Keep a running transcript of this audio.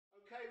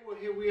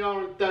Here we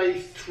are on day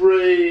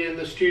 3 in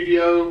the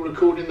studio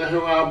recording the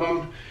Who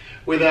album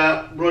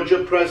without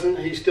Roger present.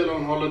 He's still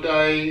on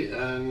holiday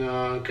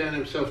and getting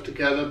himself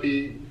together,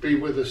 be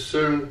with us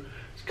soon.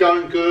 It's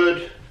going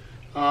good.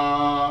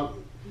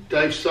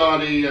 Dave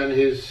Sardi and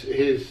his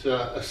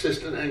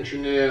assistant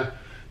engineer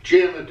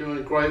Jim are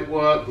doing great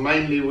work,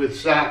 mainly with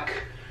Zach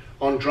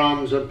on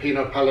drums and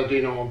Pino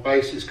Palladino on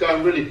bass. It's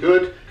going really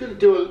good. Going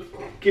to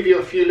give you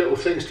a few little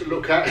things to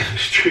look at in the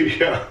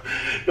studio.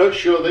 Not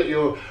sure that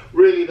you're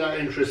really that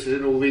interested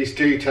in all these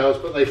details,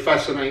 but they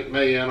fascinate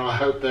me and I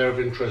hope they're of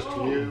interest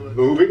to you.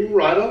 Moving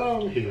right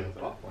along here.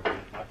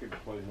 I could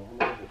play normal,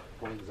 just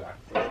play Zach.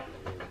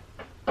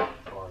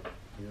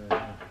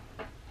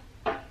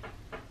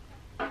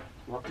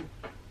 Lucky.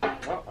 Oh,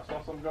 I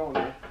saw something going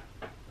there.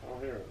 I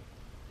don't hear it.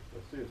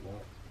 Let's see it now.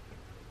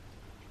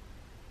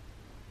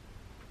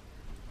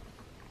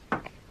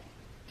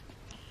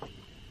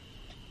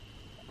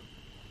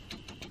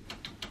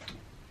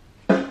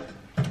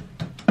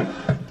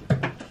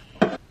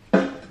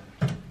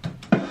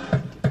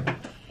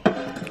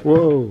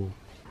 Whoa.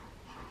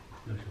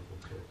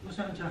 What's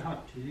that to Hutch?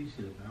 Is he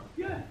still about?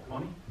 Yeah.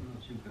 Funny?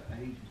 Oh, she's got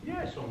ages.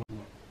 Yeah, so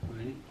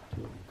really?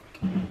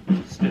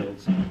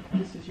 Stills.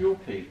 This is your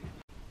key.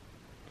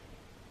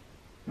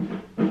 Great,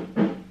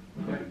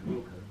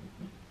 Wilco.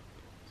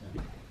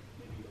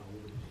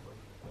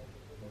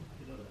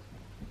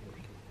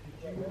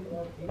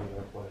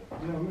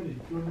 Yeah, I'm ready. Do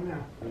you want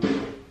now?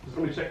 Just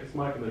let me check this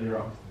mic and then you're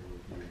off.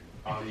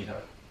 I need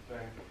her.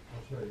 Thanks.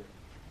 I'll show you.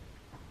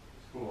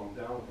 Just go on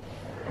down.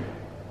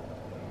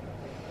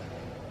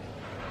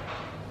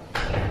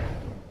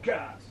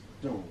 God,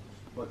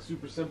 like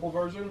super simple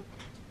version.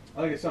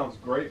 I think it sounds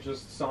great.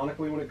 Just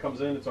sonically, when it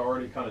comes in, it's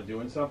already kind of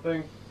doing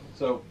something.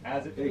 So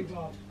as it,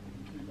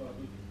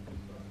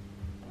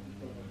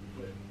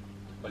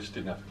 I just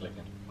didn't have to click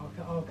in.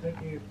 I'll click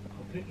you.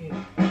 I'll click you.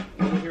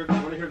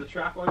 Want to hear the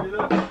trap while I do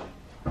that?